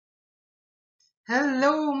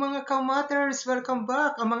Hello mga ka-matters! Welcome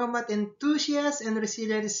back ang mga math enthusiasts and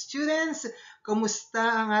resilient students. Kumusta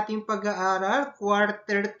ang ating pag-aaral?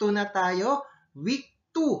 Quarter 2 na tayo. Week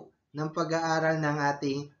 2 ng pag-aaral ng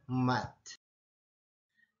ating math.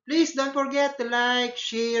 Please don't forget to like,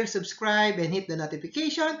 share, subscribe, and hit the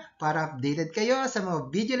notification para updated kayo sa mga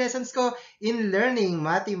video lessons ko in Learning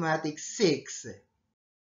Mathematics 6.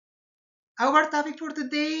 Our topic for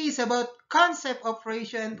today is about concept of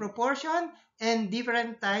ratio and proportion and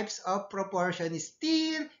different types of proportion.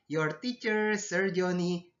 Still, your teacher, Sir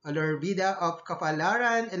Johnny Olorbida of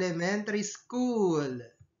Kapalaran Elementary School.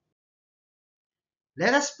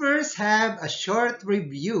 Let us first have a short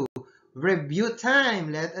review. Review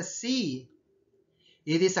time, let us see.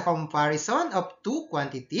 It is a comparison of two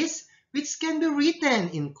quantities which can be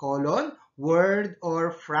written in colon, word,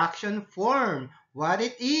 or fraction form. What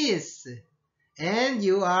it is? And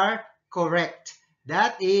you are correct.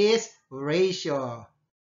 That is ratio.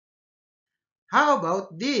 How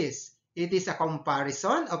about this? It is a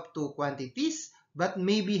comparison of two quantities but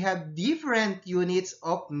maybe have different units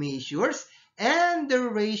of measures and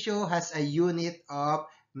the ratio has a unit of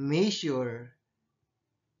measure.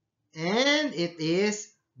 And it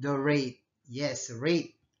is the rate. Yes,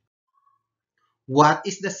 rate. What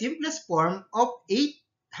is the simplest form of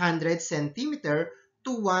 800 centimeter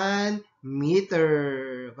to 1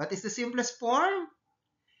 meter? What is the simplest form?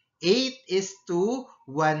 8 is to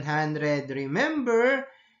 100. Remember,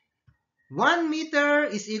 1 meter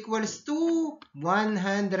is equals to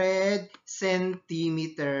 100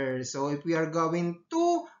 centimeters. So if we are going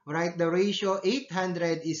to write the ratio,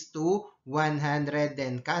 800 is to 100.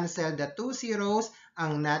 Then cancel the two zeros.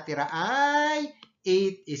 Ang natira ay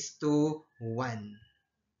 8 is to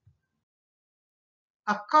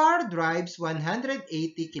 1. A car drives 180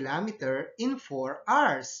 kilometers in 4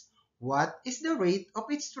 hours. What is the rate of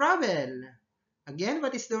its travel? Again,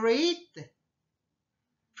 what is the rate?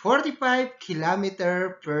 45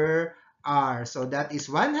 kilometers per hour. So that is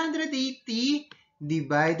 180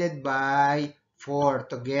 divided by 4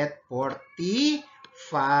 to get 45.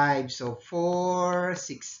 So 4,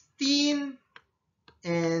 16,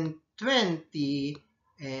 and 20.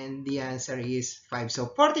 And the answer is 5. So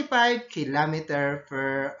 45 kilometers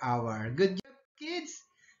per hour. Good job, kids.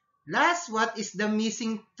 Last, what is the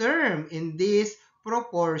missing term in this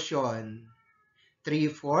proportion?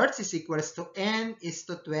 3/4 is equals to n is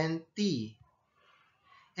to 20.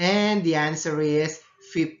 And the answer is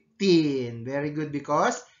 15. Very good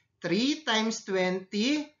because 3 times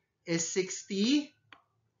 20 is 60.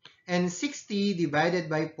 And 60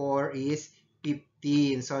 divided by 4 is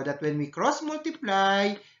 15. So that when we cross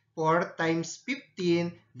multiply 4 times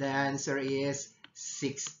 15, the answer is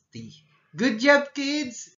 60. Good job,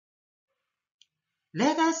 kids!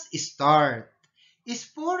 Let us start. Is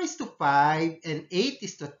 4 is to 5 and 8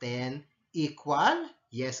 is to 10 equal?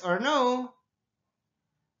 Yes or no?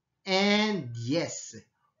 And yes.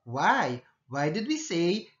 Why? Why did we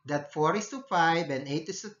say that 4 is to 5 and 8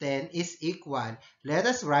 is to 10 is equal? Let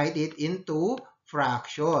us write it into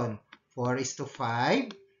fraction. 4 is to 5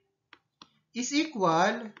 is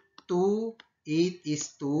equal to 8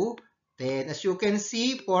 is to 10. As you can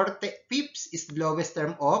see, 4 fifths is the lowest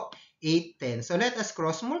term of 8 10. So let us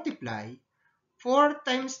cross multiply. 4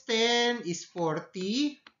 times 10 is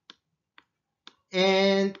 40.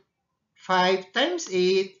 And 5 times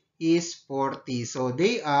 8 is 40. So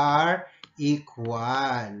they are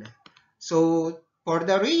equal. So for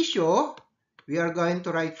the ratio, we are going to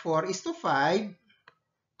write 4 is to 5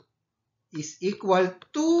 is equal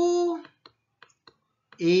to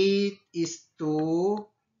 8 is to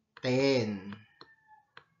 10.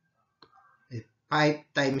 5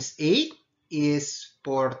 times 8 is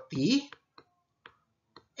 40.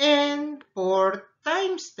 And 4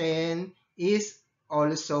 times 10 is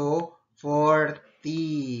also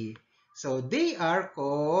 40. So they are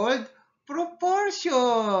called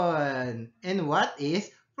proportion. And what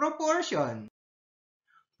is proportion?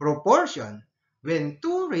 Proportion. When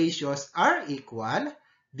two ratios are equal,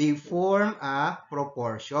 they form a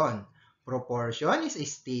proportion. Proportion is a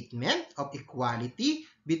statement of equality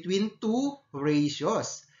between two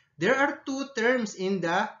ratios. There are two terms in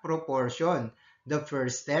the proportion. The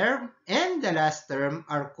first term and the last term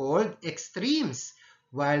are called extremes,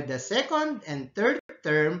 while the second and third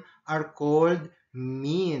term are called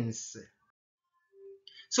means.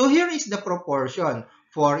 So here is the proportion.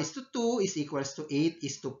 4 is to 2 is equals to 8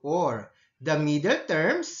 is to 4. The middle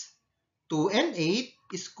terms, 2 and 8,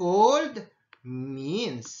 is called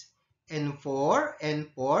means. And 4 and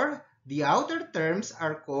 4, the outer terms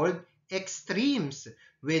are called extremes.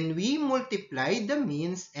 When we multiply the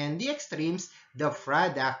means and the extremes, the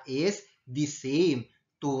product is the same.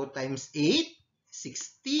 2 times 8,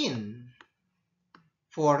 16.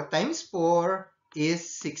 4 times 4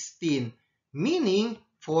 is 16. Meaning,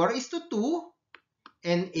 4 is to 2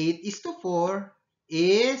 and 8 is to 4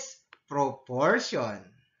 is proportion.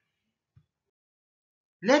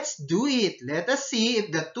 Let's do it. Let us see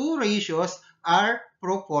if the two ratios are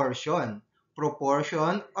proportion.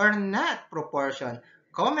 Proportion or not proportion.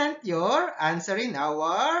 Comment your answer in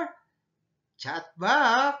our chat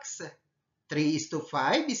box. 3 is to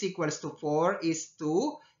 5 is equals to 4 is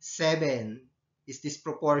to 7. Is this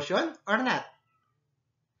proportion or not?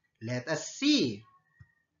 Let us see.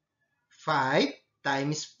 5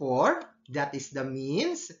 times 4, that is the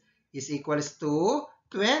means, is equals to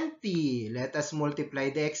 20. Let us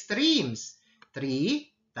multiply the extremes.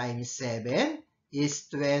 3 times 7 is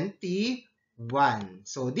 21.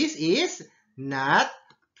 So this is not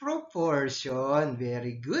proportion.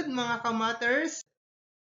 Very good, mga kamatters.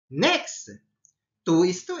 Next, 2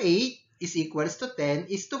 is to 8 is equals to 10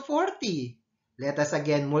 is to 40. Let us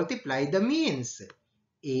again multiply the means.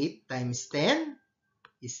 8 times 10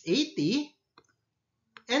 is 80.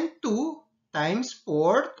 And 2 times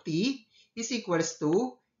 40 is equals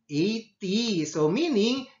to 80. So,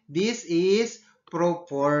 meaning, this is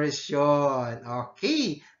proportion.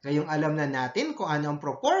 Okay. Ngayong alam na natin kung ano ang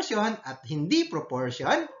proportion at hindi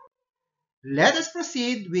proportion, let us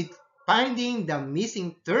proceed with finding the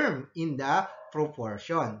missing term in the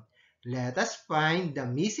proportion. Let us find the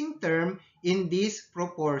missing term in this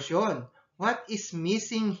proportion. What is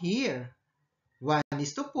missing here? 1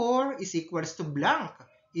 is to 4 is equals to blank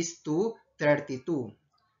is to 32.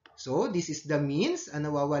 So, this is the means. Ang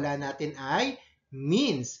nawawala natin ay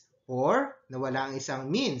means. 4, nawala ang isang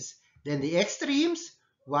means. Then the extremes,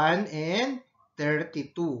 1 and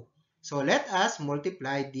 32. So, let us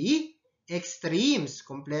multiply the extremes.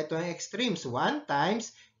 Kompleto ang extremes. 1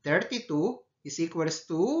 times 32 is equals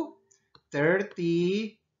to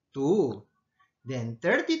 32. Then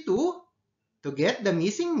 32, to get the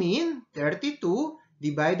missing mean, 32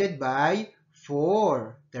 divided by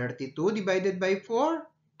 4. 32 divided by 4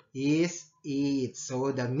 is 8.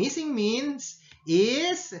 So, the missing means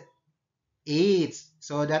is 8.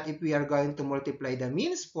 So, that if we are going to multiply the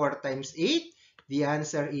means, 4 times 8, the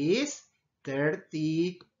answer is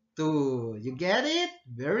 32. You get it?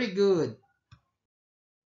 Very good.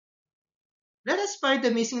 Let us find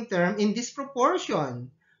the missing term in this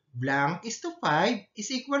proportion. Blank is to 5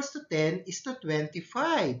 is equals to 10 is to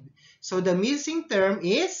 25. So, the missing term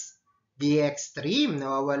is the extreme.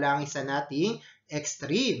 Nawawala ang isa nating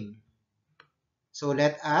extreme. So,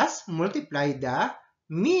 let us multiply the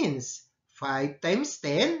means. 5 times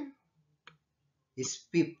 10 is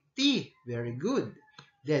 50. Very good.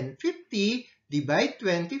 Then, 50 divide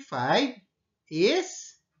 25 is,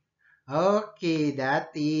 okay,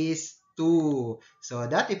 that is 2. So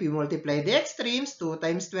that if you multiply the extremes, 2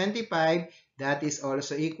 times 25, that is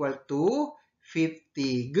also equal to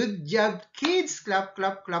 50. Good job, kids! Clap,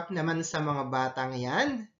 clap, clap naman sa mga batang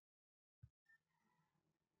yan.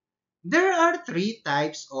 There are 3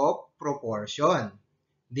 types of proportion.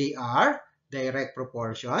 They are direct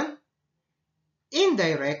proportion,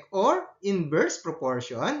 indirect or inverse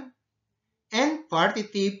proportion, and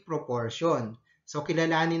partitive proportion. So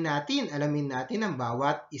kilalanin natin, alamin natin ang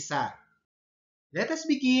bawat isa. Let us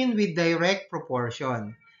begin with direct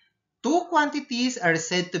proportion. Two quantities are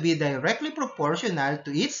said to be directly proportional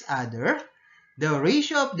to each other. The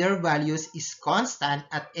ratio of their values is constant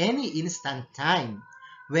at any instant time.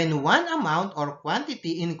 When one amount or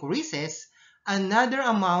quantity increases, another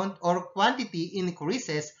amount or quantity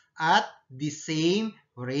increases at the same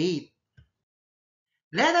rate.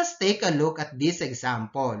 Let us take a look at this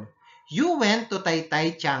example. You went to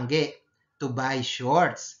Taytay Tiangge to buy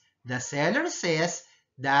shorts. The seller says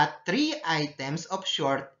that 3 items of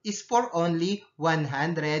short is for only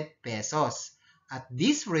 100 pesos. At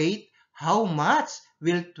this rate, how much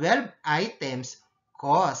will 12 items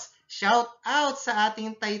cost? Shout out sa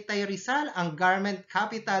ating Taytay Rizal, ang garment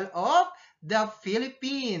capital of the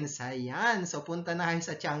Philippines. Ayan, so punta na kayo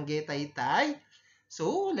sa Tiangge, Taytay.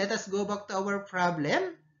 So, let us go back to our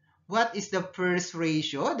problem. What is the first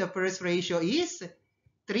ratio? The first ratio is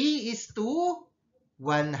 3 is to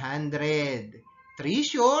 100. 3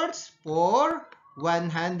 shorts for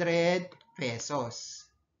 100 pesos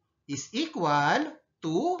is equal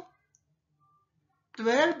to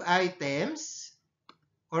 12 items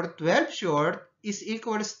or 12 short is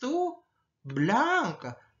equals to blank.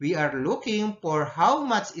 We are looking for how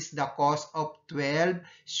much is the cost of 12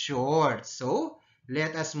 shorts. So,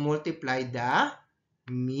 let us multiply the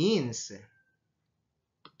means.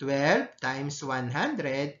 12 times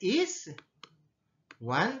 100 is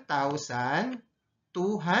 1,200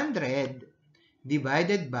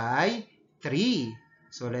 divided by 3.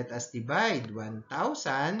 So let us divide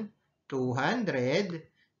 1,200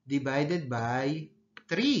 divided by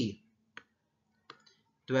 3.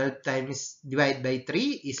 12 times divided by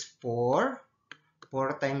 3 is 4.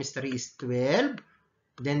 4 times 3 is 12.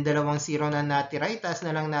 Then, dalawang zero na natira. Itaas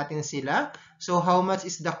na lang natin sila. So, how much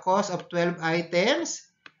is the cost of 12 items?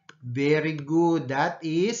 Very good. That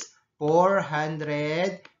is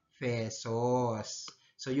 400 pesos.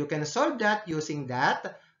 So, you can solve that using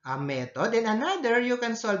that method. And another, you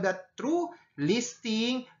can solve that through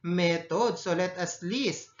listing method. So, let us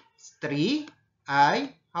list 3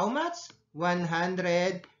 ay how much?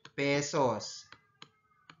 100 pesos.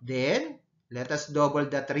 Then, let us double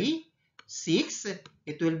the 3. 6,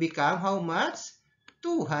 it will become how much?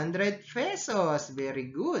 200 pesos. Very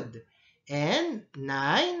good. And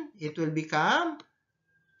 9, it will become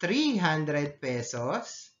 300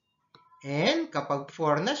 pesos. And kapag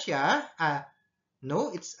 4 na siya,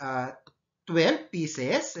 it's 12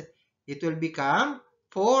 pieces, it will become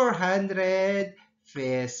 400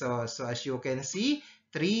 pesos. So as you can see,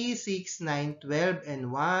 3, 6, 9, 12,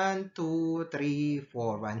 and 1, 2, 3,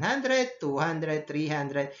 4. 100, 200,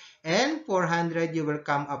 300, and 400. You will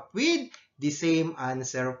come up with the same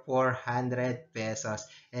answer, 400 pesos.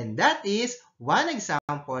 And that is one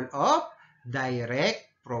example of direct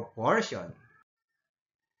proportion.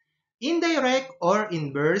 Indirect or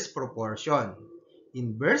inverse proportion.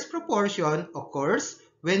 Inverse proportion occurs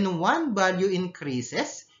when one value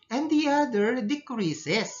increases and the other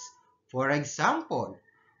decreases. For example,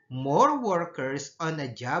 more workers on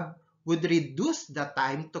a job would reduce the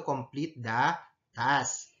time to complete the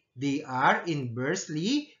task. They are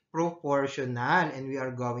inversely proportional, and we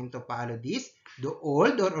are going to follow this. The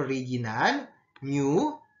old or original,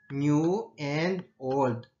 new, new, and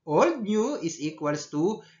old. Old new is equals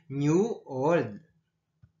to new old.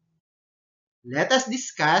 Let us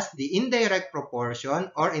discuss the indirect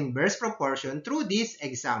proportion or inverse proportion through this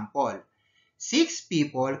example. 6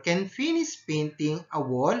 people can finish painting a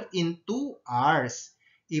wall in 2 hours.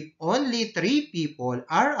 If only 3 people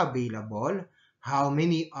are available, how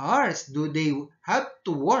many hours do they have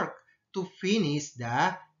to work to finish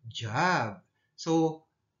the job? So,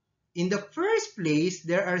 in the first place,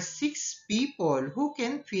 there are 6 people who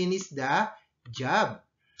can finish the job.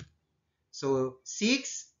 So,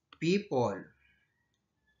 6 people.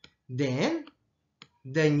 Then,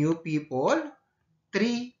 the new people,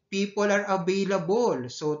 3 people are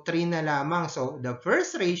available. So, 3 na lamang. So, the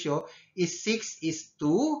first ratio is 6 is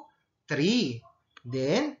to 3.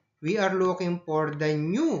 Then, we are looking for the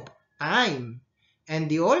new time.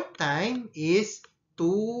 And the old time is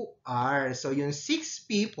 2 hours. So, yung 6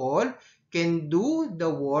 people can do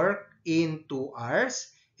the work in 2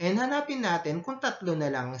 hours. And hanapin natin kung 3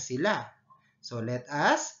 na lang sila. So, let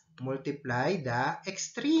us multiply the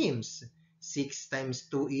extremes. 6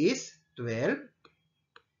 times 2 is 12.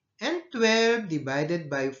 And 12 divided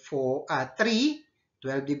by 3. 12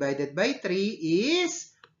 divided by 3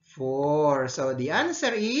 is 4. So, the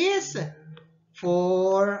answer is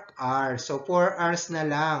 4 hours. So, 4 hours na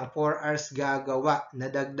lang. 4 hours gagawa.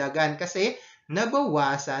 Nadagdagan kasi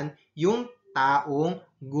nabawasan yung taong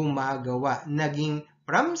gumagawa. Naging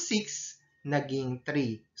from 6, naging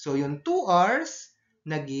 3. So, yung 2 hours,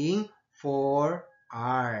 naging 4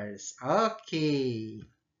 hours. Okay.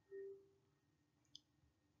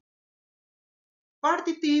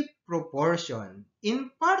 Partitive proportion.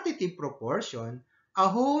 In partitive proportion, a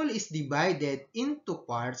whole is divided into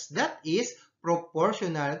parts that is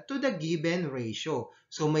proportional to the given ratio.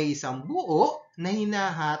 So may isang buo na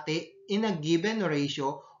hinahati in a given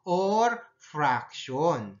ratio or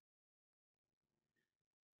fraction.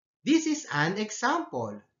 This is an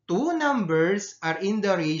example. 2 numbers are in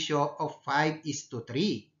the ratio of 5 is to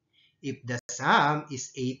 3. If the sum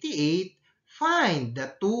is 88, find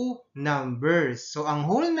the 2 numbers. So, ang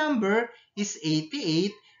whole number is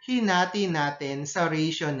 88. Hinati natin sa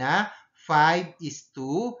ratio na 5 is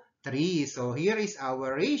to 3. So, here is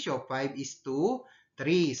our ratio. 5 is to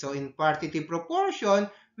 3. So, in partitive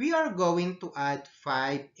proportion, we are going to add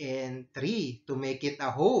 5 and 3 to make it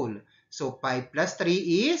a whole. So, 5 plus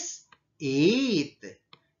 3 is 8.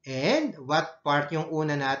 And what part yung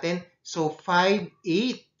una natin? So, 5,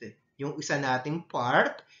 8. Yung isa nating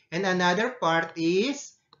part. And another part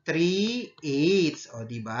is 3 eighths. O,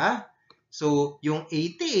 diba? So, yung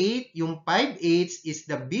 88, yung 5 eighths is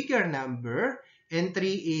the bigger number. And 3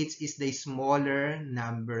 eighths is the smaller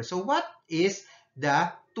number. So, what is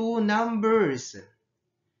the 2 numbers?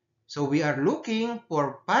 So, we are looking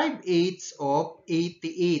for 5 eighths of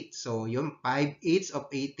 88. So, yung 5 eighths of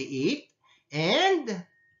 88. And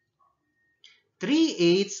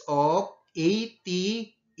 3/8 of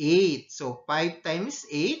 88. So, 5 times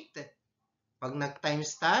 8. Pag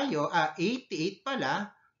nag-times tayo, 88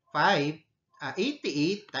 pala,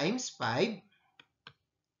 88 times 5.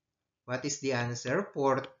 What is the answer?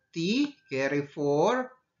 40, carry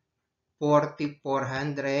 4, 40,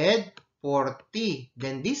 440.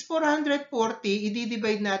 Then this 440,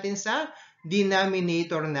 i-divide natin sa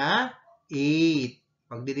denominator na 8.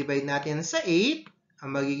 Pag di-divide natin sa 8,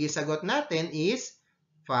 ang magiging sagot natin is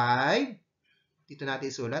 5. Dito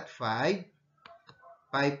natin isulat, 5.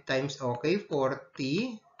 5 times, okay,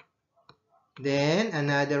 40. Then,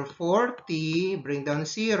 another 40, bring down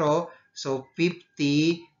 0. So,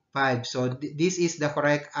 55. So, this is the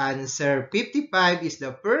correct answer. 55 is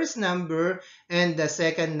the first number and the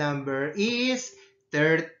second number is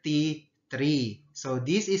 33. So,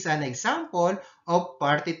 this is an example of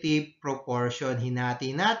partitive proportion.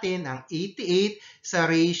 Hinati natin ang 88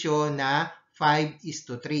 sa ratio na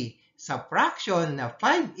 5:3. Sa fraction na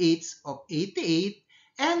 5/8 of 88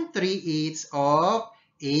 and 3/8 of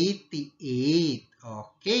 88.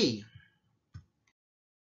 Okay.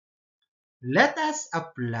 Let us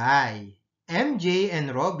apply. MJ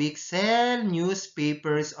and Robic sell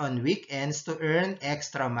newspapers on weekends to earn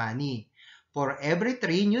extra money. For every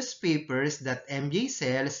 3 newspapers that MJ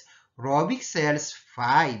sells, Robic sells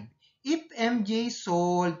 5. If MJ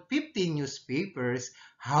sold 15 newspapers,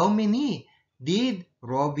 how many did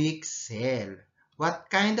Robic sell?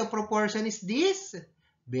 What kind of proportion is this?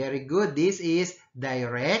 Very good. This is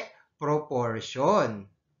direct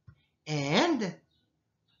proportion. And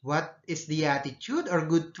what is the attitude or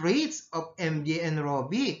good traits of MJ and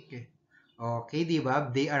Robic? Okay, di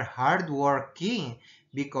ba? They are hardworking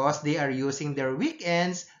because they are using their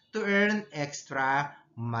weekends to earn extra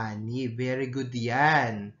money. Very good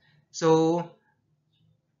yan. So,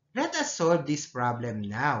 let us solve this problem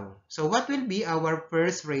now. So, what will be our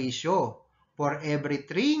first ratio? For every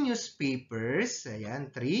 3 newspapers,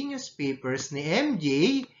 ayan, 3 newspapers ni MJ,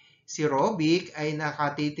 si Robic ay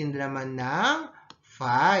nakatitinda naman ng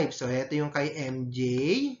 5. So, ito yung kay MJ.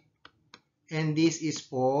 And this is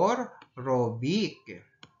for Robic.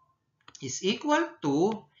 Is equal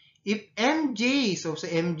to, if MJ, so sa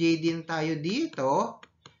MJ din tayo dito,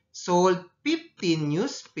 sold 15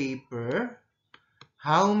 newspaper,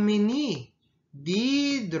 how many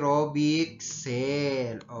did Robic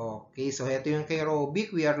sell? Okay, so ito yung kay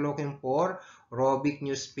Robic. We are looking for Robic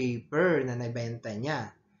newspaper na nabenta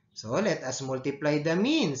niya. So, let us multiply the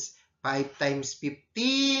means. 5 times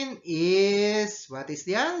 15 is, what is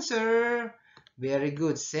the answer? Very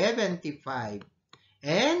good, 75.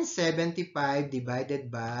 And 75 divided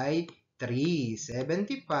by 3.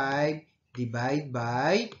 75 divided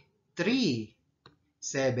by 3.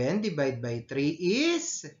 7 divided by 3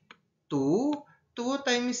 is 2. 2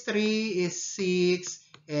 times 3 is 6.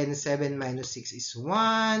 And 7 minus 6 is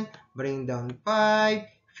 1. Bring down 5.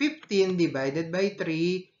 15 divided by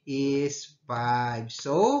 3 is 5.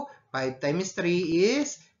 So, 5 times 3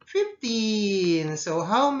 is 15. So,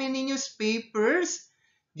 how many newspapers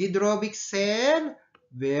did Robic sell?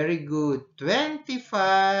 Very good.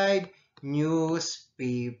 25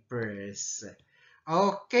 newspapers.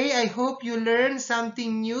 Okay, I hope you learned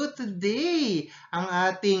something new today. Ang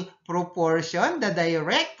ating proportion, the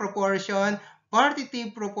direct proportion,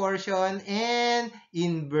 partitive proportion, and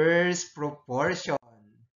inverse proportion.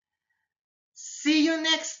 See you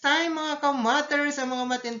next time mga ka-matters, mga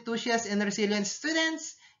math enthusiasts and resilient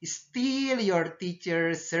students. Still your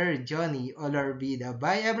teacher, Sir Johnny Olarbida.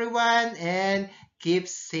 Bye everyone and keep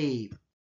safe.